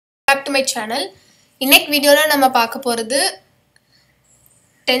to my channel. இன்னைக்கு வீடியோல நம்ம பார்க்க போறது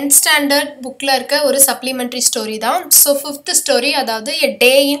 10th standard bookல இருக்க ஒரு supplementary story தான். So 5th story அதாவது a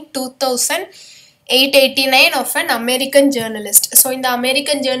day in 2889 of an American journalist. So இந்த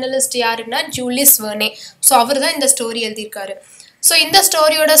American journalist யாருன்னா ஜூலியஸ் வெர்னே. So அவர்தான் இந்த ஸ்டோரி எழுதியிருக்காரு. So இந்த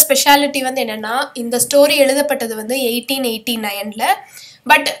ஸ்டோரியோட ஸ்பெஷாலிட்டி வந்து என்னன்னா இந்த ஸ்டோரி எழுதப்பட்டது வந்து 1889ல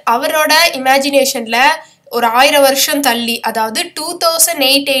பட் அவரோட இமேஜினேஷன்ல ஒரு 1000 வருஷம் தள்ளி அதாவது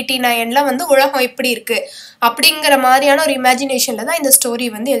 2889ல வந்து உலகம் எப்படி இருக்கு அப்படிங்கிற மாதிரியான ஒரு இமேஜினேஷன்ல தான் இந்த ஸ்டோரி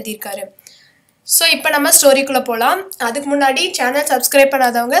வந்து எழுதியிருக்காரு. ஸோ இப்போ நம்ம ஸ்டோரிக்குள்ளே போகலாம். அதுக்கு முன்னாடி சேனல் சப்ஸ்கிரைப்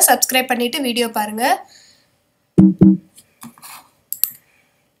பண்ணாதவங்க சப்ஸ்கிரைப் பண்ணிட்டு வீடியோ பாருங்க.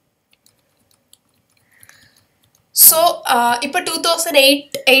 ஸோ இப்போ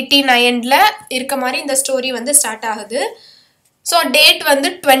 2889ல இருக்க மாதிரி இந்த ஸ்டோரி வந்து ஸ்டார்ட் ஆகுது. ஸோ டேட் வந்து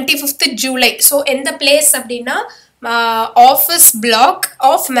 25th ஜூலை. ஸோ எந்த பிளேஸ் அப்படின்னா office black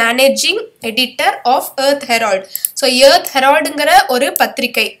of managing editor of earth Herald. So earth ஹெரால்டுங்கிற ஒரு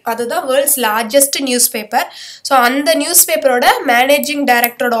பத்திரிகை, அதுதான் world's largest news paper. So அந்த நியூஸ் பேப்பரோட மேனேஜிங்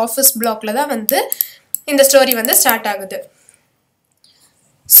டைரக்டரோட ஆஃபீஸ் பிளாக்ல தான் வந்து இந்த ஸ்டோரி வந்து ஸ்டார்ட் ஆகுது.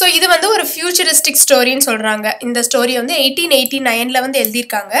 ஸோ இது வந்து ஒரு ஃபியூச்சரிஸ்டிக் ஸ்டோரின்னு சொல்கிறாங்க. இந்த ஸ்டோரி வந்து 1889ல வந்து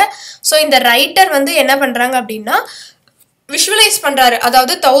எழுதியிருக்காங்க. ஸோ இந்த ரைட்டர் வந்து என்ன பண்ணுறாங்க அப்படின்னா விஷுவலைஸ் பண்ணுறாரு,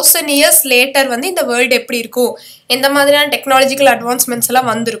 அதாவது 1000 years லேட்டர் வந்து இந்த வேர்ல்டு எப்படி இருக்கும், எந்த மாதிரியான டெக்னாலஜிக்கல் அட்வான்ஸ்மெண்ட்ஸ் எல்லாம்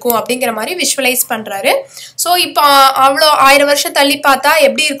வந்திருக்கும் அப்படிங்கிற மாதிரி விஷுவலைஸ் பண்ணுறாரு. ஸோ இப்போ அவ்வளோ 1000 வருஷம் தள்ளி பார்த்தா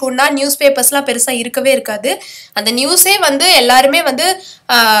எப்படி இருக்கும்னா நியூஸ் பேப்பர்ஸ்லாம் பெருசாக இருக்கவே இருக்காது. அந்த நியூஸே வந்து எல்லாருமே வந்து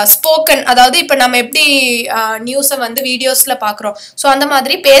ஸ்போக்கன், அதாவது இப்போ நம்ம எப்படி நியூஸை வந்து வீடியோஸில் பார்க்குறோம் ஸோ அந்த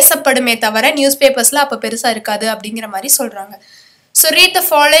மாதிரி பேசப்படுமே தவிர நியூஸ் பேப்பர்ஸில் அப்போ பெருசாக இருக்காது அப்படிங்கிற மாதிரி சொல்கிறாங்க. So read the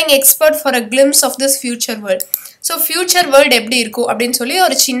following expert for a glimpse of this future world. So future world எப்படி இருக்கும் அப்படின்னு சொல்லி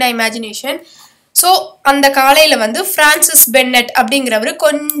ஒரு சின்ன இமேஜினேஷன். ஸோ அந்த காலையில் வந்து ஃப்ரான்சிஸ் பென்னட் அப்படிங்கிறவர்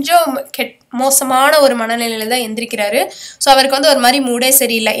கொஞ்சம் மோசமான ஒரு மனநிலையில தான் எந்திரிக்கிறாரு. ஸோ அவருக்கு வந்து ஒரு மாதிரி மூடே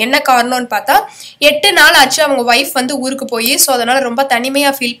சரியில்லை. என்ன காரணம்னு பார்த்தா 8 நாள் ஆச்சு அவங்க ஒய்ஃப் வந்து ஊருக்கு போய், ஸோ அதனால ரொம்ப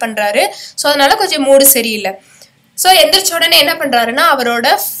தனிமையாக ஃபீல் பண்ணுறாரு. ஸோ அதனால கொஞ்சம் மூடு சரியில்லை. ஸோ எந்திரிச்ச உடனே என்ன பண்ணுறாருன்னா அவரோட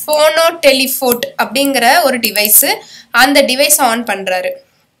ஃபோனோ டெலிஃபோட் அப்படிங்கிற ஒரு டிவைஸு, அந்த டிவைஸ் ஆன் பண்ணுறாரு.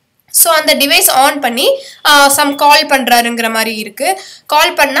 ஸோ அந்த டிவைஸ் ஆன் பண்ணி சம் கால் பண்ணுறாருங்கிற மாதிரி இருக்குது.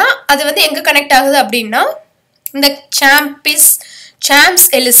 கால் பண்ணால் அது வந்து எங்கே கனெக்ட் ஆகுது அப்படின்னா இந்த சாம்ஸ்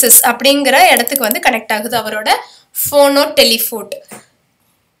எலிசஸ் அப்படிங்கிற இடத்துக்கு வந்து கனெக்ட் ஆகுது அவரோட ஃபோனோ டெலிஃபோட்.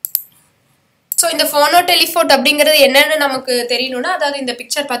 ஸோ இந்த ஃபோனோ டெலிஃபோட் அப்படிங்கிறது என்னென்னு நமக்கு தெரியணும்னா அதாவது இந்த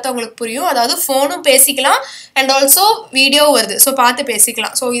பிக்சர் பார்த்தா உங்களுக்கு புரியும். அதாவது ஃபோனும் பேசிக்கலாம் அண்ட் ஆல்சோ வீடியோ வருது, ஸோ பார்த்து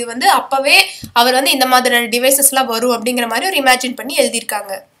பேசிக்கலாம். ஸோ இது வந்து அப்போவே அவர் வந்து இந்த மாதிரியான டிவைசஸ்லாம் வரும் அப்படிங்கிற மாதிரி ஒரு இமேஜின் பண்ணி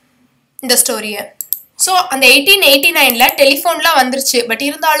எழுதியிருக்காங்க இந்த ஸ்டோரியை. ஸோ அந்த 1889ல டெலிஃபோன்லாம் வந்துருச்சு, பட்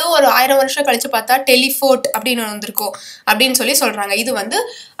இருந்தாலும் ஒரு 1000 வருஷம் கழிச்சு பார்த்தா டெலிஃபோட் அப்படின்னு வந்திருக்கும் அப்படின்னு சொல்லி சொல்கிறாங்க. இது வந்து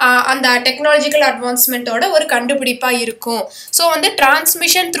அந்த டெக்னாலஜிக்கல் அட்வான்ஸ்மெண்ட்டோட ஒரு கண்டுபிடிப்பாக இருக்கும். ஸோ வந்து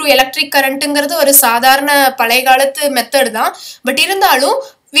டிரான்ஸ்மிஷன் த்ரூ எலக்ட்ரிக் கரண்ட்டுங்கிறது ஒரு சாதாரண பழைய காலத்து மெத்தட் தான், பட் இருந்தாலும்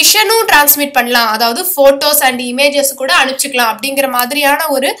விஷனும் டிரான்ஸ்மிட் பண்ணலாம், அதாவது ஃபோட்டோஸ் அண்ட் இமேஜஸ் கூட அனுப்பிச்சிக்கலாம் அப்படிங்கிற மாதிரியான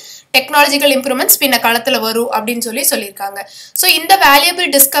ஒரு டெக்னாலஜிக்கல் இம்ப்ரூவ்மெண்ட்ஸ் பின்ன காலத்தில் வரும் அப்படின்னு சொல்லியிருக்காங்க. ஸோ இந்த வேல்யூபிள்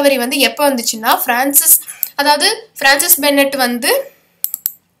டிஸ்கவரி வந்து எப்போ வந்துச்சுன்னா ஃப்ரான்சிஸ் பென்னட் வந்து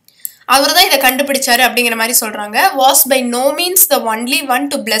அவர் தான் இதை கண்டுபிடிச்சாரு அப்படிங்கிற மாதிரி சொல்கிறாங்க. Was by no means the only one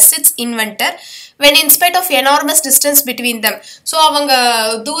to plus it's inventor when in spite of enormous distance between them. So அவங்க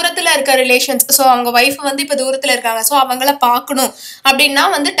தூரத்தில் இருக்க ரிலேஷன்ஸ், ஸோ அவங்க ஒய்ஃப் வந்து இப்போ தூரத்தில் இருக்காங்க, ஸோ அவங்கள பார்க்கணும் அப்படின்னா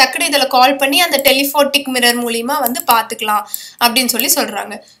வந்து டக்குனு இதில் கால் பண்ணி அந்த டெலிஃபோட்டிக் மிரர் மூலிமா வந்து பார்த்துக்கலாம் அப்படின்னு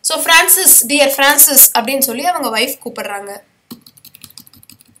சொல்கிறாங்க. ஸோ ஃப்ரான்சிஸ், டியர் ஃப்ரான்சிஸ் அப்படின்னு சொல்லி அவங்க ஒய்ஃப் கூப்பிடுறாங்க.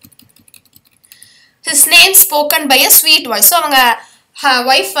 his name spoken by a sweet voice. So அவங்க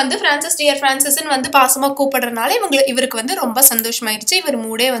ஒய்ஃப் வந்து ஃப்ரான்சிஸ், டியர் ஃப்ரான்சிஸ்ன்னு வந்து பாசமாக கூப்பிடுறதுனால இவருக்கு வந்து ரொம்ப சந்தோஷமாயிடுச்சு. இவர்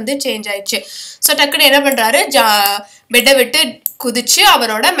மூடே வந்து சேஞ்ச் ஆயிடுச்சு. ஸோ டக்குன்னு என்ன பண்ணுறாரு, பெட்டை விட்டு குதிச்சு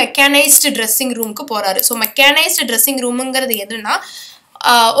அவரோட மெக்கானைஸ்டு ட்ரெஸ்ஸிங் ரூமுக்கு போகிறாரு. ஸோ மெக்கானைஸ்டு ட்ரெஸ்ஸிங் ரூமுங்கிறது எதுனா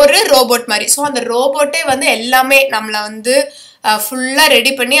ஒரு ரோபோட் மாதிரி. ஸோ அந்த ரோபோட்டே வந்து எல்லாமே நம்மளை வந்து ஃபுல்லாக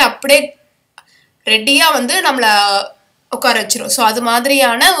ரெடி பண்ணி அப்படியே ரெடியாக வந்து நம்மளை உட்கார வச்சிரும். ஸோ அது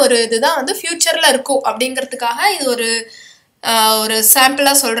மாதிரியான ஒரு இதுதான் வந்து ஃப்யூச்சரில் இருக்கும் அப்படிங்கிறதுக்காக இது ஒரு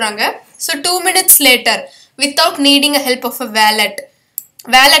சாம்பிளாக சொல்கிறாங்க. So 2 minutes later without needing a help of a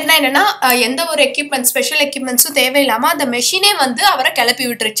வேலட்னா என்னென்னா எந்த ஒரு ஸ்பெஷல் எக்யூப்மெண்ட்ஸும் தேவையில்லாமல் அந்த மெஷினே வந்து அவரை கிளப்பி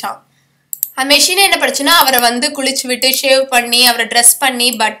விட்டுருச்சான். அந்த மெஷினே என்ன பண்ணுச்சுன்னா அவரை வந்து குளிச்சு விட்டு ஷேவ் பண்ணி அவரை ட்ரெஸ் பண்ணி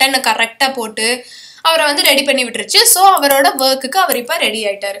பட்டனை கரெக்டாக போட்டு அவரை வந்து ரெடி பண்ணி விட்டுருச்சு. ஸோ அவரோட ஒர்க்குக்கு அவர் இப்போ ரெடி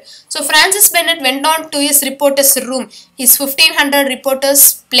ஆயிட்டாரு. So Francis Bennett went on to his reporter's room. His 1500 reporters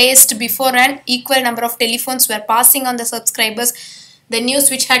placed before an equal number of telephones were passing on the subscribers the news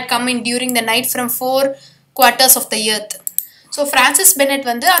which had come in during the night from 4 quarters of the earth. So Francis Bennett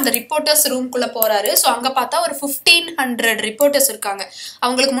வந்து அந்த reporters ரூம்குள்ளே போகிறாரு. So அங்கே பார்த்தா ஒரு 1500 reporters இருக்காங்க.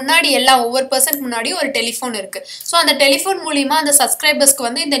 அவங்களுக்கு முன்னாடி எல்லாம் ஒவ்வொரு பர்சன்ட் முன்னாடியும் ஒரு டெலிஃபோன் இருக்குது. ஸோ அந்த டெலிஃபோன் மூலிமா அந்த சப்ஸ்கிரைபர்ஸ்க்கு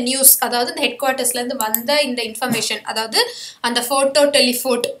வந்து இந்த நியூஸ், அதாவது இந்த ஹெட் குவார்ட்டர்ஸ்லேருந்து வந்த இந்த இன்ஃபர்மேஷன், அதாவது அந்த ஃபோட்டோ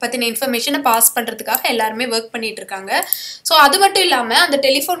டெலிஃபோட் பற்றின இன்ஃபர்மேஷனை பாஸ் பண்ணுறதுக்காக எல்லாருமே ஒர்க் பண்ணிட்டு இருக்காங்க. ஸோ அது மட்டும் இல்லாமல் அந்த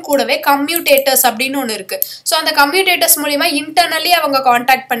டெலிஃபோன் கூடவே கம்யூட்டேட்டர்ஸ் அப்படின்னு ஒன்று இருக்குது. ஸோ அந்த கம்யூட்டேட்டர்ஸ் மூலிமா இன்டர்னலி அவங்க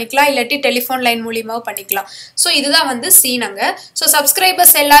கான்டாக்ட் பண்ணிக்கலாம், இல்லாட்டி டெலிஃபோன் லைன் மூலியமாக பண்ணிக்கலாம். ஸோ இதுதான் வந்து சீனாங்க. ஸோ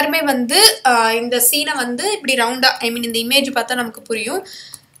சப்ஸ்கிரைபர்ஸ் எல்லாருமே வந்து இந்த சீனை வந்து இப்படி ரவுண்டா, ஐ மீன் இந்த இமேஜ் பார்த்தா நமக்கு புரியும்.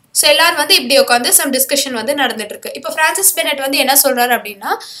 ஸோ எல்லாரும் வந்து இப்படி உட்காந்து சம் டிஸ்கஷன் வந்து நடந்துட்டு இருக்கு. இப்போ ஃப்ரான்சிஸ் பெனட் வந்து என்ன சொல்றாரு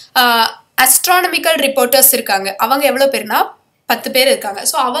அப்படின்னா, அஸ்ட்ரானமிக்கல் ரிப்போர்ட்டர்ஸ் இருக்காங்க. அவங்க எவ்வளோ பேர்னா 10 பேர் இருக்காங்க.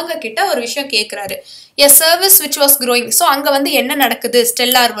 ஸோ அவங்க கிட்ட ஒரு விஷயம் கேட்குறாரு, எ service which was growing. So அங்கே வந்து என்ன நடக்குது,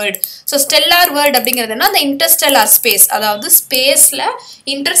 stellar world. So stellar world அப்படிங்கிறதுனா அந்த இன்டர்ஸ்டெல்லார் ஸ்பேஸ், அதாவது ஸ்பேஸில்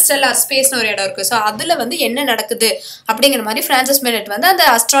இன்டர்ஸ்டெல்லார் ஸ்பேஸ்னு ஒரு இடம் இருக்குது. ஸோ அதில் வந்து என்ன நடக்குது அப்படிங்கிற மாதிரி ஃப்ரான்சிஸ் பெனட் வந்து அந்த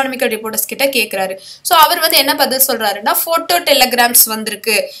அஸ்ட்ரானமிக்கல் ரிப்போர்ட்டர்ஸ் கிட்ட கேட்குறாரு. ஸோ அவர் வந்து என்ன பதில் சொல்கிறாருன்னா, ஃபோட்டோ டெலகிராம்ஸ்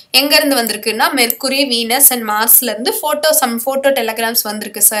வந்திருக்கு. எங்கேருந்து வந்திருக்குன்னா மெர்க்குரி, வீனஸ் அண்ட் மார்ஸ்லேருந்து ஃபோட்டோ டெலகிராம்ஸ்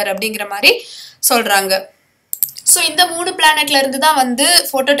வந்திருக்கு சார் அப்படிங்கிற மாதிரி சொல்கிறாங்க. ஸோ இந்த 3 பிளானட்ல இருந்து தான் வந்து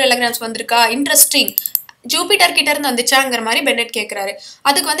ஃபோட்டோ டெலகிராம்ஸ் வந்திருக்கா, இன்ட்ரெஸ்டிங். ஜூபிட்டர் கிட்ட இருந்து வந்துச்சாங்கிற மாதிரி பெனட் கேட்குறாரு.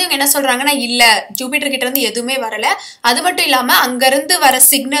 அதுக்கு வந்து இவங்க என்ன சொல்றாங்கன்னா, இல்லை ஜூபிட்டர் கிட்ட இருந்து எதுவுமே வரல. அது மட்டும் இல்லாமல் அங்கேருந்து வர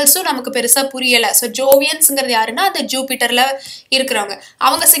சிக்னல்ஸும் நமக்கு பெருசாக புரியலை. ஸோ ஜோவியன்ஸுங்கிறது யாருன்னா அந்த ஜூபிட்டரில் இருக்கிறவங்க,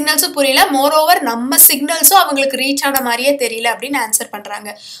 அவங்க சிக்னல்ஸும் புரியல. மோரோவர் நம்ம சிக்னல்ஸும் அவங்களுக்கு ரீச் ஆன மாதிரியே தெரியல அப்படின்னு ஆன்சர் பண்ணுறாங்க.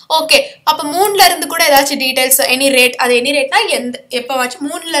 ஓகே, அப்போ மூணில் இருந்து கூட ஏதாச்சும் டீட்டெயில்ஸ், எனி ரேட்னா எப்போவாச்சும்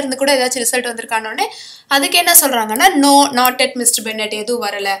மூணில் இருந்து கூட ஏதாச்சும் ரிசல்ட் வந்திருக்கானோடனே அதுக்கு என்ன சொல்கிறாங்கன்னா, no not yet mister Bennett, எதுவும்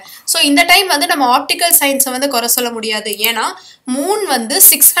வரலை. ஸோ இந்த டைம் வந்து நம்ம ஆப்டிக்கல் சயின்ஸை வந்து குறை சொல்ல முடியாது. ஏன்னா மூன் வந்து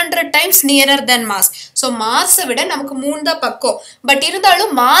 600 டைம்ஸ் நியரர் தென் மார்ஸ். ஸோ மார்ஸை விட நமக்கு மூன் தான் பக்கம். பட்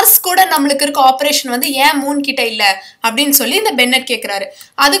இருந்தாலும் மார்ஸ் கூட நம்மளுக்கு இருக்க ஆப்ரேஷன் வந்து ஏன் மூன் கிட்ட இல்லை அப்படின்னு சொல்லி இந்த பென்னட் கேட்குறாரு.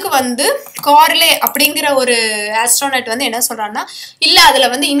 அதுக்கு வந்து கார்லே அப்படிங்கிற ஒரு ஆஸ்ட்ரோனட் வந்து என்ன சொல்கிறான்னா, இல்லை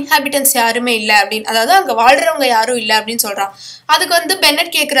அதில் வந்து இன்ஹாபிட்டன்ஸ் யாருமே இல்லை அப்படின்னு, அதாவது அங்கே வாழ்கிறவங்க யாரும் இல்லை அப்படின்னு சொல்கிறான். அதுக்கு வந்து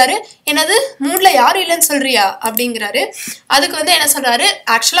பென்னட் கேட்குறாரு, என்னது மூணில் யாரும் இல்லைன்னு சொல்கிறியா அப்படிங்கிறாரு. அதுக்கு வந்து என்ன சொல்கிறாரு,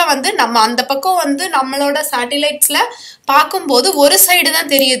 ஆக்சுவலாக வந்து நம்ம அந்த பக்கம் வந்து நம்மளோட சேட்டிலைட்ஸில் பார்க்கும்போது ஒரு சைடு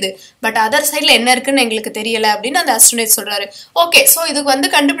தான் தெரியுது, பட் அதர் சைடில் என்ன இருக்குன்னு எங்களுக்கு தெரியலை அப்படின்னு அந்த ஆஸ்ட்ரோனட் சொல்கிறாரு. ஓகே, ஸோ இதுக்கு வந்து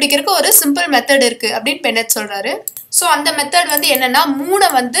கண்டுபிடிக்கிறதுக்கு ஒரு சிம்பிள் மெத்தட் இருக்குது அப்படின்னு பென்னட் சொல்கிறாரு. ஸோ அந்த மெத்தட் வந்து என்னென்னா, மூணை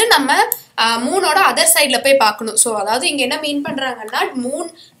வந்து நம்ம மூனோட அதர் சைடில் போய் பார்க்கணும். ஸோ அதாவது இங்கே என்ன மீன் பண்ணுறாங்கன்னா, Moon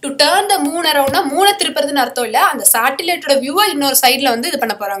to turn the moon அரவுண்ட்னா மூனை திருப்புறதுன்னு அர்த்தம் இல்லை, அந்த சேட்டிலைட்டோட வியூவை இன்னொரு சைடில் வந்து இது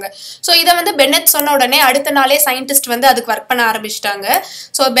பண்ண போகிறாங்க. ஸோ இதை வந்து பென்னட் சொன்ன உடனே அடுத்த நாளே சயின்டிஸ்ட் வந்து அதுக்கு ஒர்க் பண்ண ஆரம்பிச்சிட்டாங்க.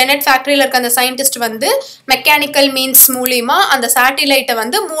 ஸோ பென்னட் ஃபேக்ட்ரியில் இருக்க அந்த சயின்டிஸ்ட் வந்து மெக்கானிக்கல் மீன்ஸ் மூலிமா அந்த சேட்டிலைட்டை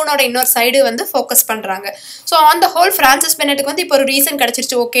வந்து மூனோட இன்னொரு சைடு வந்து ஃபோக்கஸ் பண்ணுறாங்க. So on the whole Francis பென்னட்டுக்கு வந்து இப்போ ஒரு ரீசன்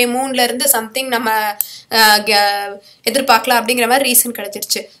கிடச்சிருச்சு. ஓகே, மூன்ல இருந்து சம்திங் நம்ம எதிர்பார்க்கலாம் அப்படிங்கிற மாதிரி ரீசன்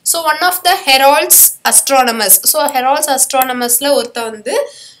கிடைச்சிருச்சு. So one of the Heralds astronomers, so Heralds அஸ்ட்ரானமர்ஸில் ஒருத்த வந்து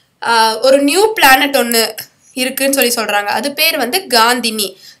ஒரு நியூ பிளானட் ஒன்று இருக்குன்னு சொல்லி சொல்கிறாங்க. அது பேர் வந்து காந்தினி.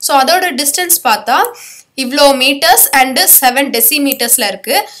 ஸோ அதோட டிஸ்டன்ஸ் பார்த்தா இவ்வளோ மீட்டர்ஸ் அண்டு 7 டெசிமீட்டர்ஸில்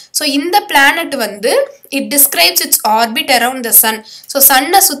இருக்குது. ஸோ இந்த பிளானட் வந்து it describes it's orbit around the Sun. So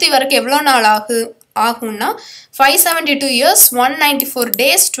சன்னை சுற்றி வரக்கு எவ்வளோ நாள் ஆகும்னா 572 years 194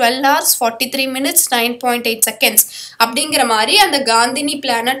 days 12 hours 43 minutes 9.8 seconds அப்படிங்கிற மாதிரி அந்த காந்தினி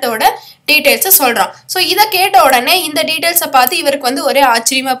பிளானட்டோட டீட்டெயில்ஸை சொல்கிறான். ஸோ இதை கேட்ட உடனே இந்த டீட்டெயில்ஸை பார்த்து இவருக்கு வந்து ஒரே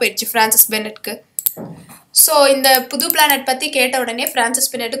ஆச்சரியமாக போயிடுச்சு ஃப்ரான்சிஸ் பெனட்க்கு. ஸோ இந்த புது பிளானட் பற்றி கேட்ட உடனே ஃப்ரான்சிஸ்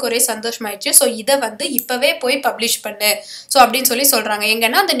பெனட்டுக்கு ஒரே சந்தோஷமாயிடுச்சு. ஸோ இதை வந்து இப்போவே போய் பப்ளிஷ் பண்ணு ஸோ அப்படின்னு சொல்லி சொல்கிறாங்க.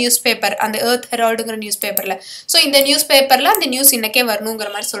 எங்கன்னா அந்த நியூஸ் பேப்பர், அந்த எர்த் ஹெரால்டுங்கிற நியூஸ் பேப்பரில். ஸோ இந்த நியூஸ் பேப்பரில் அந்த நியூஸ் இன்னைக்கே வரணுங்கிற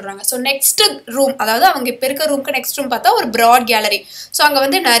மாதிரி சொல்கிறாங்க. ஸோ நெக்ஸ்ட் ரூம், அதாவது அவங்க இப்போ இருக்க ரூம்க்கு நெக்ஸ்ட் ரூம் பார்த்தா ஒரு ப்ராட் கேலரி. ஸோ அங்கே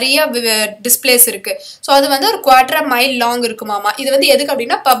வந்து நிறைய டிஸ்பிளேஸ் இருக்குது. ஸோ அது வந்து ஒரு 1/4 mile லாங் இருக்குமாமா. இது வந்து எதுக்கு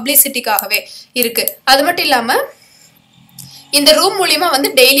அப்படின்னா பப்ளிசிட்டிக்காகவே இருக்குது. அது மட்டும் இல்லாமல் இந்த ரூம் மூலியமா வந்து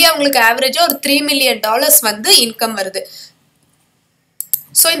டெய்லி அவங்களுக்கு ஆவரேஜா ஒரு $3 million வந்து இன்கம் வருது.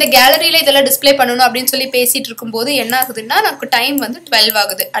 ஸோ இந்த கேலரியில் இதெல்லாம் டிஸ்பிளே பண்ணணும் அப்படின்னு சொல்லி பேசிட்டு இருக்கும்போது என்ன ஆகுதுன்னா, நமக்கு டைம் வந்து 12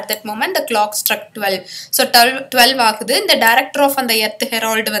 ஆகுது. At that moment the clock struck 12. So 12 ஆகுது. இந்த டைரக்டர் ஆஃப் அந்த எர்த்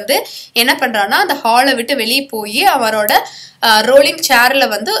ஹெரால்டு வந்து என்ன பண்ணுறான்னா, அந்த ஹாலை விட்டு வெளியே போய் அவரோட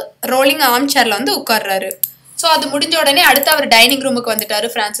ரோலிங் ஆர்ம் சேரில் வந்து உட்கார்றாரு. ஸோ அது முடிஞ்ச உடனே அடுத்து அவர் டைனிங் ரூமுக்கு வந்துட்டாரு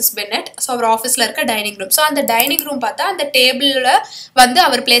ஃப்ரான்சிஸ் பென்னட். ஸோ அவர் ஆஃபீஸில் இருக்க டைனிங் ரூம். ஸோ அந்த டைனிங் ரூம் பார்த்தா அந்த டேபிளில் வந்து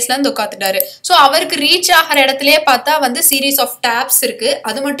அவர் பிளேஸ்ல வந்து உட்காந்துட்டாரு. ஸோ அவருக்கு ரீச் ஆகிற இடத்துலயே பார்த்தா வந்து சீரீஸ் ஆஃப் டேப்ஸ் இருக்கு.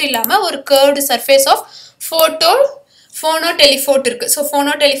 அது மட்டும் இல்லாமல் ஒரு கர்வ்டு சர்ஃபேஸ் ஆஃப் ஃபோனோ டெலிஃபோட் இருக்கு. ஸோ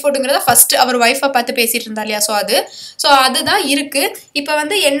ஃபோனோ டெலிஃபோட்டுங்கிறத ஃபர்ஸ்ட் அவர் ஒய்ஃபை பார்த்து பேசிட்டு இருந்தார் இல்லையா, ஸோ அதுதான் இருக்கு. இப்போ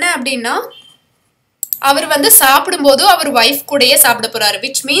வந்து என்ன அப்படின்னா, அவர் வந்து சாப்பிடும்போது அவர் ஒய்ஃப் கூடயே சாப்பிட போறாரு,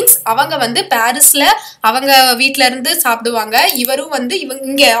 விச் மீன்ஸ் அவங்க வந்து பாரிஸ்ல அவங்க வீட்ல இருந்து சாப்பிடுவாங்க, இவரும் வந்து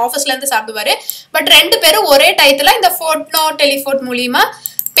இங்க ஆஃபீஸ்ல இருந்து சாப்பிடுவாரு. பட் ரெண்டு பேரும் ஒரே டயத்துல இந்த ஃபோனோ டெலிஃபோன் மூலியமா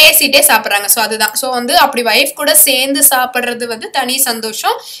பேசிட்டே சாப்பிட்றாங்க. ஸோ அதுதான். ஸோ வந்து அப்படி ஒய்ஃப் கூட சேர்ந்து சாப்பிட்றது வந்து தனி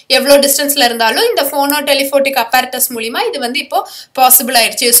சந்தோஷம். எவ்வளோ டிஸ்டன்ஸ்ல இருந்தாலும் இந்த ஃபோனோ டெலிஃபோட்டிக் அப்பேரட்டஸ் மூலியமா இது வந்து இப்போ பாசிபிள்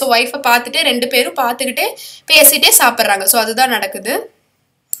ஆயிடுச்சு. ஸோ ஒய்ஃபை பார்த்துட்டு ரெண்டு பேரும் பார்த்துக்கிட்டே பேசிட்டே சாப்பிட்றாங்க. ஸோ அதுதான் நடக்குது.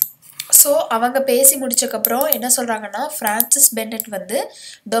 ஸோ அவங்க பேசி முடிச்சக்கப்புறம் என்ன சொல்கிறாங்கன்னா, ஃப்ரான்சிஸ் பென்னட் வந்து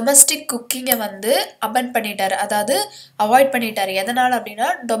டொமஸ்டிக் குக்கிங்கை வந்து அபன் பண்ணிட்டார், அதாவது அவாய்ட் பண்ணிட்டார். எதனால் அப்படின்னா,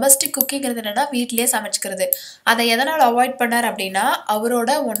 டொமஸ்டிக் குக்கிங்கிறது என்னென்னா வீட்லேயே சமைச்சிக்கிறது. அதை எதனால் அவாய்ட் பண்ணார் அப்படின்னா,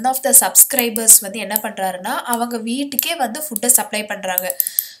 அவரோட ஒன் ஆஃப் த சப்ஸ்கிரைபர்ஸ் வந்து என்ன பண்ணுறாருன்னா அவங்க வீட்டுக்கே வந்து ஃபுட்டை சப்ளை பண்ணுறாங்க.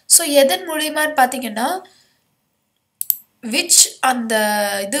 ஸோ எதன் மூலியமான்னு பார்த்தீங்கன்னா, விச் அந்த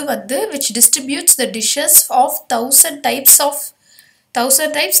இது வந்து which distributes the dishes of 1000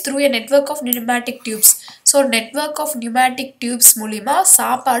 types through a network of pneumatic tubes. So network of pneumatic tubes மூலிமா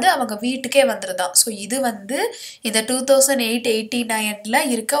சாப்பாடு அவங்க வீட்டுக்கே வந்துருதான். ஸோ இது வந்து இந்த 2008-89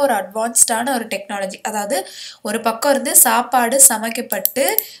 இருக்க ஒரு அட்வான்ஸ்டான ஒரு டெக்னாலஜி. அதாவது ஒரு பக்கம் இருந்து சாப்பாடு சமைக்கப்பட்டு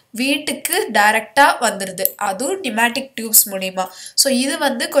வீட்டுக்கு டைரெக்டாக வந்துடுது, அதுவும் நியூமேட்டிக் டியூப்ஸ் மூலிமா. ஸோ இது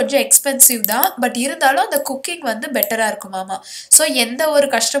வந்து கொஞ்சம் எக்ஸ்பென்சிவ் தான், பட் இருந்தாலும் அந்த குக்கிங் வந்து பெட்டராக இருக்குமாமா. ஸோ எந்த ஒரு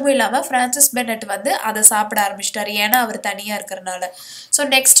கஷ்டமும் இல்லாமல் ஃப்ரான்சிஸ் பென்னட் வந்து அதை சாப்பிட ஆரம்பிச்சிட்டாரு, ஏன்னா அவர் தனியாக இருக்கிறனால. ஸோ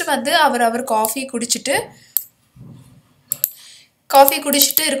நெக்ஸ்ட் வந்து அவர் காஃபி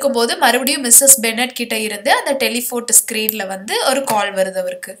குடிச்சிட்டு இருக்கும்போது மறுபடியும் மிஸ்ஸஸ் பென்னட் கிட்ட இருந்து அந்த டெலிஃபோன் ஸ்க்ரீனில் வந்து ஒரு கால் வருது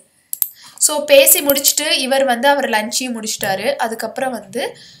அவருக்கு. ஸோ பேசி முடிச்சுட்டு இவர் வந்து அவர் லஞ்சையும் முடிச்சிட்டாரு. அதுக்கப்புறம் வந்து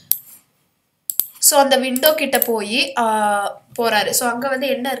ஸோ அந்த விண்டோ கிட்ட போகிறாரு. ஸோ அங்கே வந்து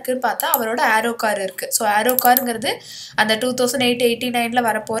என்ன இருக்குதுன்னு பார்த்தா அவரோட ஏரோ கார் இருக்குது. ஸோ ஏரோ காருங்கிறது அந்த 2008-89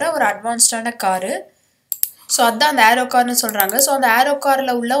 வரப்போகிற ஒரு அட்வான்ஸ்டான காரு. ஸோ அதுதான் அந்த ஏரோ கார்னு சொல்கிறாங்க. ஸோ அந்த ஏரோ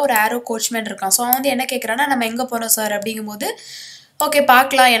காரில் உள்ள ஒரு ஏரோ கோச்மேன் இருக்கான். ஸோ அவன் வந்து என்ன கேட்குறான்னா, நம்ம எங்கே போகிறோம் சார் அப்படிங்கும்போது, ஓகே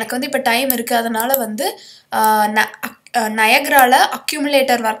பார்க்கலாம், எனக்கு வந்து இப்போ டைம் இருக்குது, அதனால் வந்து நயக்ரால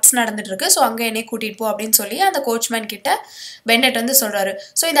அக்யூமுலேட்டர் ஒர்க்ஸ் நடந்துட்டுருக்கு, ஸோ அங்கே என்னை கூட்டிகிட்டு போ அப்படின்னு சொல்லி அந்த கோச்மேன் கிட்ட பென்னட் வந்து சொல்கிறாரு.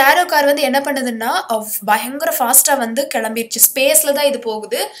 ஸோ இந்த ஏரோ கார் வந்து என்ன பண்ணுதுன்னா பயங்கர ஃபாஸ்ட்டாக வந்து கிளம்பிடுச்சு. ஸ்பேஸில் தான் இது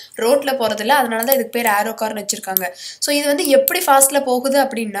போகுது, ரோட்டில் போகிறதில்ல, அதனால தான் இதுக்கு பேர் ஏரோ கார்னு வச்சுருக்காங்க. ஸோ இது வந்து எப்படி ஃபாஸ்ட்டில் போகுது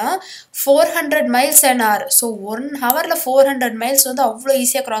அப்படின்னா 400 miles an hour. So 1 hourல 400 miles வந்து அவ்வளோ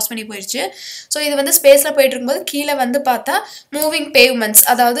ஈஸியாக கிராஸ் பண்ணி போயிடுச்சு. ஸோ இது வந்து ஸ்பேஸில் போயிட்டு இருக்கும்போது கீழே வந்து பார்த்தா மூவிங் பேவ்மெண்ட்ஸ்,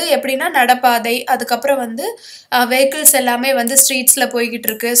 அதாவது எப்படின்னா நடப்பாதை, அதுக்கப்புறம் வந்து வெஹிக்கிள்ஸ் எல்லாமே வந்து ஸ்ட்ரீட்ஸில் போய்கிட்டு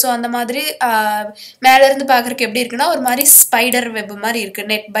இருக்கு. ஸோ அந்த மாதிரி மேலேருந்து பார்க்குறக்கு எப்படி இருக்குன்னா ஒரு மாதிரி ஸ்பைடர் வெப் மாதிரி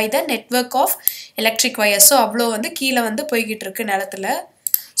இருக்குது, by the network of electric wires. So அவ்வளோ வந்து கீழே வந்து போய்கிட்டு இருக்கு நிலத்துல.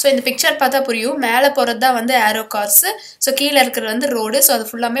 ஸோ இந்த பிக்சர் பார்த்தா புரியும், மேலே போகிறது தான் வந்து ஏரோ கார்ஸு, ஸோ கீழே இருக்கிறது வந்து ரோடு. ஸோ அது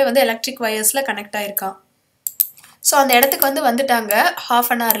ஃபுல்லாமே வந்து எலக்ட்ரிக் வயர்ஸில் கனெக்ட் ஆகிருக்கான். ஸோ அந்த இடத்துக்கு வந்து வந்துட்டாங்க ½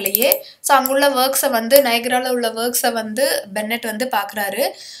 an hourலேயே. ஸோ அங்கே உள்ள ஒர்க்ஸை வந்து நயக்ராவில் உள்ள ஒர்க்ஸை வந்து பென்னட் வந்து பார்க்குறாரு.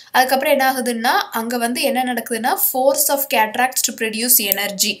 அதுக்கப்புறம் என்ன ஆகுதுன்னா அங்கே வந்து என்ன நடக்குதுன்னா force of கேட்ராக்ட்ஸ் to produce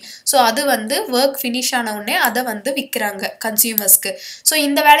energy. So அது வந்து ஒர்க் ஃபினிஷ் ஆன உடனே அதை வந்து விற்கிறாங்க கன்சியூமர்ஸ்க்கு. ஸோ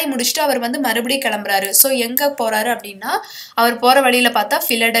இந்த வேலையை முடிச்சுட்டு அவர் வந்து மறுபடியும் கிளம்புறாரு. ஸோ எங்கே போகிறாரு அப்படின்னா அவர் போகிற வழியில் பார்த்தா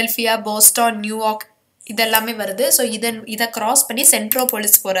ஃபிலடெல்ஃபியா, போஸ்டன், நியூயார்க் இதெல்லாமே வருது. ஸோ இதை கிராஸ் பண்ணி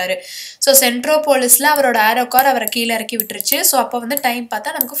சென்ட்ரோபோலிஸ் போகிறாரு. ஸோ சென்ட்ரோபோலிஸில் அவரோட ஏரோ கார் அவரை கீழே இறக்கி விட்டுருச்சு. ஸோ அப்போ வந்து டைம்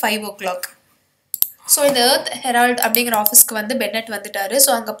பார்த்தா நமக்கு 5 o'clock. ஸோ இந்த எர்த் ஹெரால்ட் அப்படிங்கிற ஆஃபீஸ்க்கு வந்து பென்னட் வந்துட்டாரு. ஸோ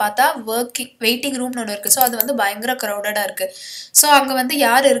அங்கே பார்த்தா வெயிட்டிங் ரூம்னு ஒன்று இருக்குது. ஸோ அது வந்து பயங்கர க்ரௌடடாக இருக்குது. ஸோ அங்கே வந்து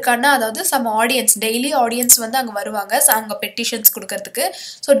யார் இருக்கான்னா, அதாவது சம் ஆடியன்ஸ், டெய்லி ஆடியன்ஸ் வந்து அங்கே வருவாங்க. ஸோ அவங்க பெட்டிஷன்ஸ் கொடுக்கறதுக்கு.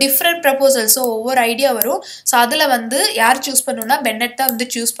 ஸோ டிஃப்ரெண்ட் ப்ரப்போசல், ஸோ ஒவ்வொரு ஐடியா வரும். ஸோ அதில் வந்து யார் சூஸ் பண்ணணும்னா பென்னட் தான் வந்து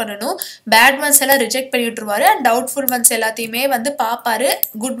சூஸ் பண்ணணும். பேட் ஒன்ஸ் எல்லாம் ரிஜெக்ட் பண்ணி விட்டுருவாரு, அண்ட் டவுட்ஃபுல் ஒன்ஸ் எல்லாத்தையுமே வந்து பார்ப்பாரு,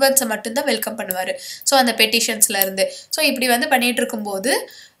 குட் ஒன்ஸை மட்டும்தான் வெல்கம் பண்ணுவார். ஸோ அந்த பெட்டிஷன்ஸில் இருந்து. ஸோ இப்படி வந்து பண்ணிகிட்டு இருக்கும்போது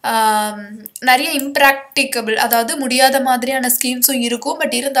நிறைய இம்ப்ராக்டிகபிள், அதாவது முடியாத மாதிரியான ஸ்கீம்ஸும் இருக்கும்.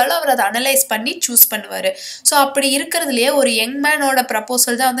 பட் இருந்தாலும் அவர் அதை அனலைஸ் பண்ணி சூஸ் பண்ணுவார். ஸோ அப்படி இருக்கிறதுலையே ஒரு யங் மேனோட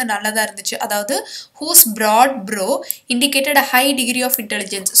ப்ரப்போசல் தான் வந்து நல்லதாக இருந்துச்சு. அதாவது whose broad bro indicated a high degree of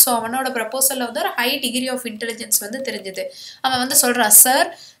intelligence. So அவனோட ப்ரப்போசலில் வந்து ஒரு ஹை டிகிரி ஆஃப் இன்டெலிஜென்ஸ் வந்து தெரிஞ்சுது. அவன் வந்து சொல்கிறான், sir,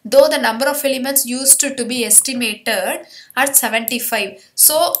 though the number of elements used to be estimated at 75.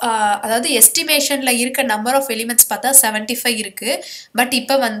 So அதாவது எஸ்டிமேஷனில் இருக்க நம்பர் ஆஃப் எலிமெண்ட்ஸ் பார்த்தா 75 இருக்குது. பட்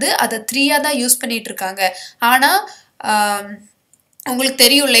இப்போ வந்து அதை 3 தான் யூஸ் பண்ணிகிட்டு இருக்காங்க. ஆனால் உங்களுக்கு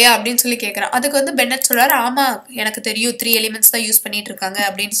தெரியும் இல்லையா அப்படின்னு சொல்லி கேட்குறான். அதுக்கு வந்து பென்னட் சொல்கிறார், ஆமாம் எனக்கு தெரியும், 3 எலிமெண்ட்ஸ் தான் யூஸ் பண்ணிட்டு இருக்காங்க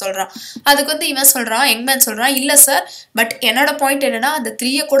அப்படின்னு சொல்கிறான். அதுக்கு வந்து இவன் சொல்கிறான், யங்மேன் சொல்கிறான், இல்லை சார், பட் என்னோட பாயிண்ட் என்னென்னா அந்த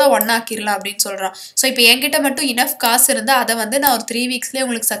 3 கூட 1 ஆக்கிடலாம் அப்படின்னு சொல்கிறான். ஸோ இப்போ என்கிட்ட மட்டும் இனஃப் காசு இருந்தால் அதை வந்து நான் ஒரு 3 weeksலேயே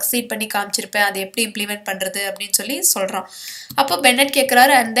உங்களுக்கு சக்சீட் பண்ணி காமிச்சிருப்பேன், அதை எப்படி இம்ப்ளிமெண்ட் பண்ணுறது அப்படின்னு சொல்லி சொல்கிறான். அப்போ பென்னட்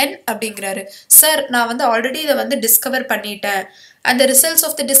கேட்குறாரு, அண்ட் தென் அப்படிங்கிறாரு, சார், நான் வந்து ஆல்ரெடி இதை வந்து டிஸ்கவர் பண்ணிட்டேன், அந்த ரிசல்ட்ஸ்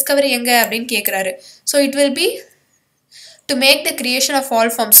ஆஃப் த டிஸ்கவரி எங்கே அப்படின்னு கேட்குறாரு. So it will be to make the creation of all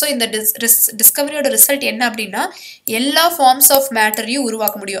forms. So இந்த டிஸ்கவரியோட ரிசல்ட் என்ன அப்படின்னா எல்லா ஃபார்ம்ஸ் ஆஃப் மேட்டரையும்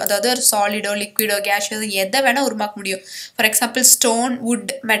உருவாக்க முடியும். அதாவது ஒரு சாலிடோ லிக்விடோ கேஷியஸோ எதை வேணால் உருவாக்க முடியும். For example stone,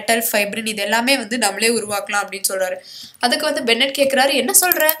 would, metal, fibrin இது எல்லாமே வந்து நம்மளே உருவாக்கலாம் அப்படின்னு சொல்கிறாரு. அதுக்கு வந்து பென்னட் கேட்குறாரு, என்ன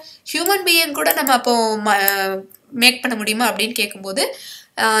சொல்கிற, ஹியூமன் பீயிங் கூட நம்ம அப்போ மேக் பண்ண முடியுமா அப்படின்னு கேட்கும்போது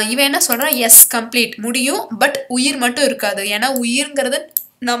இவன் என்ன சொல்கிறான், எஸ் கம்ப்ளீட் முடியும், பட் உயிர் மட்டும் இருக்காது. ஏன்னா உயிர்ங்கிறது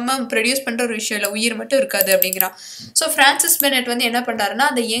நம்ம ப்ரொடியூஸ் பண்ணுற ஒரு விஷயம் இல்லை, உயிர் மட்டும் இருக்காது அப்படிங்கிறான். ஸோ ஃப்ரான்சிஸ் பெனட் வந்து என்ன பண்ணுறாருன்னா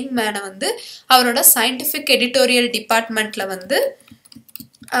அந்த யங் மேனை வந்து அவரோட சயின்டிஃபிக் எடிட்டோரியல் டிபார்ட்மெண்ட்டில் வந்து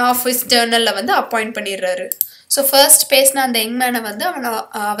ஆஃபீஸ் ஜேர்னலில் வந்து அப்பாயிண்ட் பண்ணிடுறாரு. ஸோ ஃபர்ஸ்ட் பேசின அந்த யங் மேனை வந்து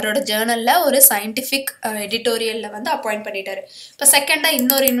அவரோட ஜேர்னலில் ஒரு சயின்டிஃபிக் எடிட்டோரியலில் வந்து அப்பாயிண்ட் பண்ணிட்டாரு. இப்போ செகண்டாக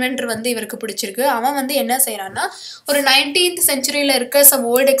இன்னொரு இன்வென்டர் வந்து இவருக்கு பிடிச்சிருக்கு. அவன் வந்து என்ன செய்கிறான்னா ஒரு 19th centuryயில் இருக்க சம்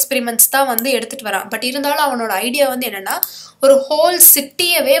ஓல்டு எக்ஸ்பெரிமெண்ட்ஸ் தான் வந்து எடுத்துகிட்டு வரான். பட் இருந்தாலும் அவனோட ஐடியா வந்து என்னென்னா ஒரு ஹோல்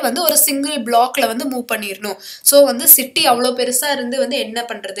சிட்டியவே வந்து ஒரு சிங்கிள் பிளாக்ல வந்து மூவ் பண்ணிடணும். ஸோ வந்து சிட்டி அவ்வளோ பெருசாக இருந்து வந்து என்ன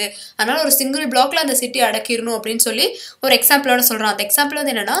பண்ணுறது, அதனால் ஒரு சிங்கிள் பிளாக்ல அந்த சிட்டி அடக்கிடணும் அப்படின்னு சொல்லி ஒரு எக்ஸாம்பிளோட சொல்கிறான். அந்த எக்ஸாம்பிள்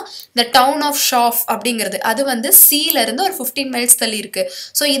வந்து என்னென்னா இந்த டவுன் ஆஃப் ஷாஃப் அப்படிங்கிறது அது வந்து சீல இருந்து ஒரு 15 miles தள்ளி இருக்கு.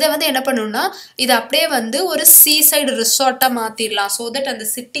 ஸோ இதை வந்து என்ன பண்ணணும்னா இதை அப்படியே வந்து ஒரு சீ சைடு ரிசார்ட்டாக மாற்றிடலாம். ஸோ தட் அந்த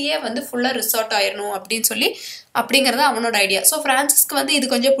சிட்டியே வந்து ஃபுல்லாக ரிசார்ட் ஆயிடணும் அப்படின்னு சொல்லி அப்படிங்கிறது அவனோட ஐடியா. ஸோ ஃப்ரான்சிஸ்க்கு வந்து இது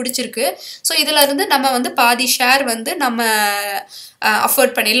கொஞ்சம் பிடிச்சிருக்கு. ஸோ இதில் இருந்து நம்ம வந்து பாதி ஷேர் வந்து நம்ம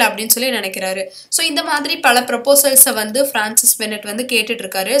அஃபோர்ட் பண்ணிடலாம் அப்படின்னு சொல்லி நினைக்கிறாரு. ஸோ இந்த மாதிரி பல ப்ரொபோசல்ஸை வந்து ஃப்ரான்சிஸ் பெனட் வந்து கேட்டுட்டு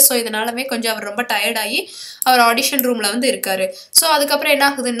இருக்காரு. ஸோ இதனாலவே கொஞ்சம் அவர் ரொம்ப டயர்டாகி அவர் ஆடிஷன் ரூமில் வந்து இருக்காரு. ஸோ அதுக்கப்புறம் என்ன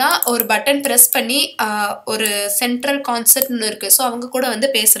ஆகுதுன்னா ஒரு பட்டன் ப்ரெஸ் பண்ணி ஒரு சென்ட்ரல் கான்செர்ட்னு இருக்குது. ஸோ அவங்க கூட வந்து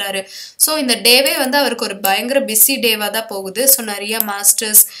பேசுகிறாரு. ஸோ இந்த டேவே வந்து அவருக்கு ஒரு பயங்கர பிஸி டேவாக தான் போகுது. ஸோ நிறைய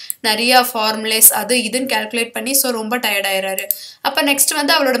மாஸ்டர்ஸ், நிறையா ஃபார்முலேஸ் அது இதுன்னு கேல்குலேட் பண்ணி ஸோ ரொம்ப டயர்ட் ஆயிடுறாரு. அப்போ நெக்ஸ்ட்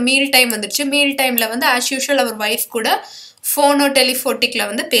வந்து அவரோட மீல் டைம் வந்துடுச்சு. மீல் டைமில் வந்து ஆஸ் யூஷுவல் அவர் ஒய்ஃப் கூட ஃபோனோ டெலிஃபோட்டிக்கில்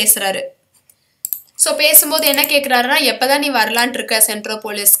வந்து பேசுகிறாரு. ஸோ பேசும்போது என்ன கேட்குறாருன்னா எப்போ தான் நீ வரலான்ட்டு இருக்க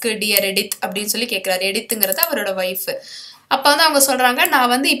சென்ட்ரோபோலிஸ்க்கு டியர் எடித் அப்படின்னு சொல்லி கேட்குறாரு. எடித்துங்கிறது அவரோட ஒய்ஃபு. அப்போ வந்து அவங்க சொல்கிறாங்க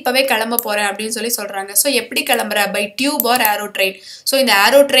நான் வந்து இப்போவே கிளம்ப போகிறேன் அப்படின்னு சொல்லி சொல்கிறாங்க. ஸோ எப்படி கிளம்புற, by tube R aero train. So இந்த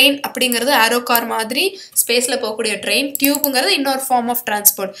ஏரோ ட்ரெயின் அப்படிங்கிறது ஏரோ கார் மாதிரி ஸ்பேஸில் போகக்கூடிய ட்ரெயின், டியூப்புங்கிறது இன்னொரு ஃபார்ம் ஆஃப்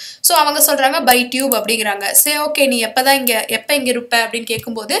டிரான்ஸ்போர்ட். ஸோ அவங்க சொல்கிறாங்க பை டியூப் அப்படிங்கிறாங்க. சரி ஓகே நீ எப்போ இங்கே இருப்ப அப்படின்னு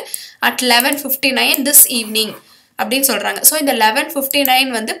கேட்கும்போது at 11:59 this evening அப்படின்னு சொல்கிறாங்க. ஸோ இந்த 11:59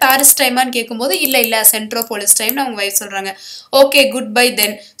 வந்து பாரிஸ் டைமான்னு கேட்கும்போது இல்லை சென்ட்ரோபோலிஸ் டைம்னு அவங்க வைஃப் சொல்கிறாங்க. ஓகே குட் பை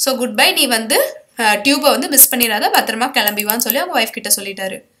தென். ஸோ குட் பை, நீ வந்து டியூபை வந்து மிஸ் பண்ணிடாத, பத்திரமா கிளம்பிவான்னு சொல்லி அவங்க ஒய்ஃப் கிட்ட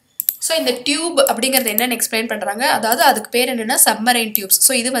சொல்லிட்டாரு. ஸோ இந்த டியூப் அப்படிங்கிறது என்னென்னு எக்ஸ்பிளைன் பண்ணுறாங்க. அதாவது அதுக்கு பேர் என்னென்னா சப்மரைன் டியூப்ஸ்.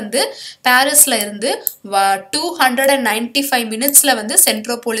 ஸோ இது வந்து பாரிஸில் இருந்து 295 minutesல வந்து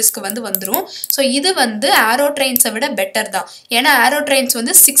சென்ட்ரோபோலிஸ்க்கு வந்து வந்துடும். ஸோ இது வந்து ஏரோ ட்ரெயின்ஸை விட பெட்டர் தான். ஏன்னா ஏரோ ட்ரெயின்ஸ்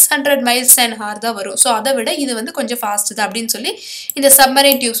வந்து 600 miles an hour தான் வரும். ஸோ அதை விட இது வந்து கொஞ்சம் ஃபாஸ்ட் தான் அப்படின்னு சொல்லி இந்த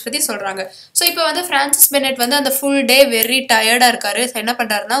சப்மரைன் டியூப்ஸ் பற்றி சொல்கிறாங்க. ஸோ இப்போ வந்து ஃப்ரான்சிஸ் பெனட் வந்து அந்த ஃபுல் டே வெரி டயர்டாக இருக்காரு. என்ன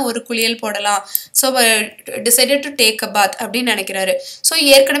பண்ணுறாருன்னா ஒரு குளியல் போடலாம். So decided to take a பாத் அப்படின்னு நினைக்கிறாரு. ஸோ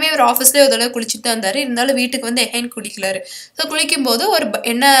ஏற்கனவே ஒரு ஆஃபீஸ்லேயே ஒரு தடவை குளிச்சுட்டு தான் இருந்தார். இருந்தாலும் வீட்டுக்கு வந்து எகைன் குளிக்கலாரு. ஸோ குளிக்கும்போது ஒரு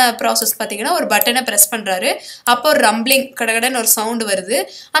என்ன ப்ராசஸ் பார்த்தீங்கன்னா ஒரு பட்டனை ப்ரெஸ் பண்ணுறாரு. அப்போ ஒரு ரம்பிளிங் கடகடன்னு ஒரு சவுண்டு வருது.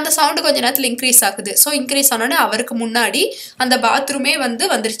 அந்த சவுண்டு கொஞ்ச நேரத்தில் இன்க்ரீஸ் ஆகுது. ஸோ இன்க்ரீஸ் ஆனோடனே அவருக்கு முன்னாடி அந்த பாத்ரூமே வந்து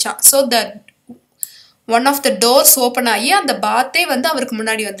வந்துருச்சான். So one of the doors open ஆகி அந்த பாத்தே வந்து அவருக்கு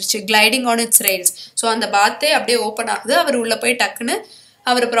முன்னாடி வந்துருச்சு, gliding on it's rails. So அந்த பாத்தே அப்படியே ஓப்பன் ஆகுது. அவர் உள்ளே போய் டக்குன்னு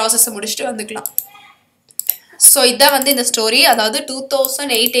அவர் ப்ராசஸை முடிச்சுட்டு வந்துக்கலாம். ஸோ இதான் வந்து இந்த ஸ்டோரி. அதாவது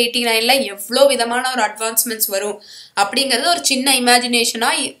 2889 எவ்வளோ விதமான ஒரு அட்வான்ஸ்மெண்ட்ஸ் வரும் அப்படிங்கிறது ஒரு சின்ன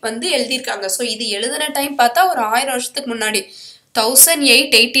இமேஜினேஷனாக வந்து எழுதியிருக்காங்க. ஸோ இது எழுதுன டைம் பார்த்தா ஒரு 1000 வருஷத்துக்கு முன்னாடி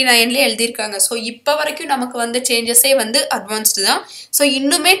 1889 எழுதியிருக்காங்க. ஸோ இப்போ வரைக்கும் நமக்கு வந்து சேஞ்சஸே வந்து அட்வான்ஸ்டு தான். ஸோ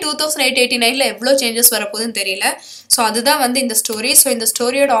இன்னுமே 2889 எவ்வளோ சேஞ்சஸ் வரப்போகுதுன்னு தெரியல. ஸோ அதுதான் வந்து இந்த ஸ்டோரி. ஸோ இந்த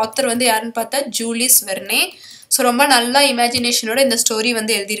ஸ்டோரியோட ஆத்தர் வந்து யாருன்னு பார்த்தா ஜூலிஸ் வெர்னே. ஸோ ரொம்ப நல்லா இமேஜினேஷனோட இந்த ஸ்டோரி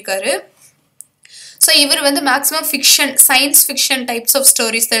வந்து எழுதியிருக்காரு. ஸோ இவர் வந்து maximum fiction, science fiction types of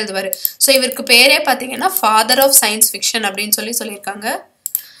stories தான் எழுதுவார். ஸோ இவருக்கு பேரே பார்த்தீங்கன்னா ஃபாதர் ஆஃப் சயின்ஸ் ஃபிக்ஷன் அப்படின்னு சொல்லியிருக்காங்க.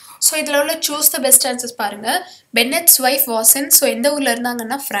 ஸோ இதில் உள்ள சூஸ் த பெஸ்ட் ஆன்சர்ஸ் பாருங்கள். பென்னெட்ஸ் ஒய்ஃப் வாசன். ஸோ எந்த ஊரில்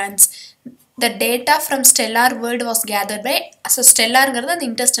இருந்தாங்கன்னா France. The data from stellar world was gather by, so ஸ்டெல்லாருங்கிறது அந்த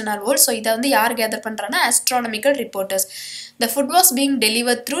இன்டர்ஸ்டெல்லார் வேர்ல்டு. ஸோ இதை வந்து யார் கேதர் பண்ணுறாங்கன்னா astronomical reporters. The food was being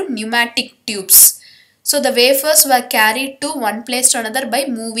delivered through pneumatic tubes. So the wafers were carried to one place to another by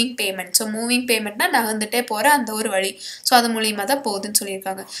moving payment. So moving paymentனா நகர்ந்துட்டே போகிற அந்த ஒரு வழி. So அது மூலியமாக தான் போகுதுன்னு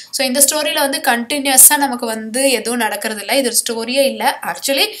சொல்லியிருக்காங்க. ஸோ இந்த ஸ்டோரியில் வந்து கண்டினியூஸாக நமக்கு வந்து எதுவும் நடக்கிறது இல்லை. இது ஒரு ஸ்டோரியே இல்லை.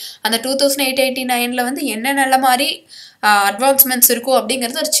 ஆக்சுவலி அந்த 2889 வந்து என்ன நல்ல மாதிரி அட்வான்ஸ்மெண்ட்ஸ் இருக்கும்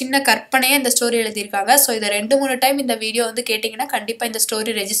அப்படிங்கிறது ஒரு சின்ன கற்பனையாக இந்த ஸ்டோரி எழுதியிருக்காங்க. ஸோ இதை 2-3 டைம் இந்த வீடியோ வந்து கேட்டிங்கன்னா கண்டிப்பாக இந்த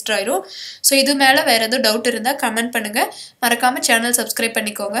ஸ்டோரி ரெஜிஸ்டர் ஆயிரும். ஸோ இது மேலே வேறு எதுவும் டவுட் இருந்தால் கமெண்ட் பண்ணுங்கள். மறக்காமல் சேனல் சப்ஸ்கிரைப்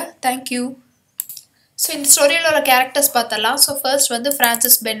பண்ணிக்கோங்க. தேங்க்யூ. ஸோ இந்த ஸ்டோரியில் உள்ள கேரக்டர்ஸ் பார்த்தலாம். ஸோ ஃபர்ஸ்ட் வந்து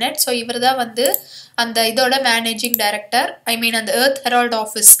ஃப்ரான்சிஸ் பென்னட். ஸோ இவர் தான் வந்து அந்த இதோட மேனேஜிங் டைரக்டர், ஐ மீன் அந்த எர்த் ஹெரால்ட்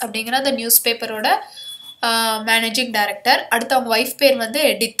ஆஃபீஸ் அப்படிங்கிற அந்த நியூஸ் பேப்பரோட மேனேஜிங் டைரக்டர். அடுத்து அவங்க ஒய்ஃப் பேர் வந்து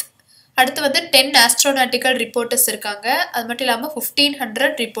எடித். அடுத்து வந்து 10 ஆஸ்ட்ரோநாட்டிக்கல் ரிப்போர்ட்டர்ஸ் இருக்காங்க. அது மட்டும் இல்லாமல்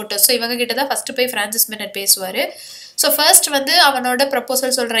 1500 ரிப்போர்ட்டர்ஸ். ஸோ இவங்க கிட்ட தான் ஃபஸ்ட்டு போய் ஃப்ரான்சிஸ் பென்னட் பேசுவார். ஸோ ஃபர்ஸ்ட் வந்து அவனோட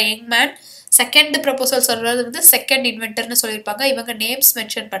ப்ரப்போசல் சொல்கிற யங் மேன், செகண்ட் ப்ரப்போசல் சொல்கிறது வந்து செகண்ட் இன்வென்டர்னு சொல்லியிருப்பாங்க. இவங்க நேம்ஸ்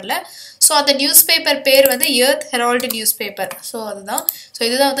மென்ஷன் பண்ணல. ஸோ அந்த நியூஸ் பேப்பர் பேர் வந்து earth Herald news paper. So அதுதான். ஸோ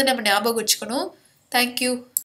இதுதான் வந்து நம்ம ஞாபகம் வச்சுக்கணும். தேங்க்யூ.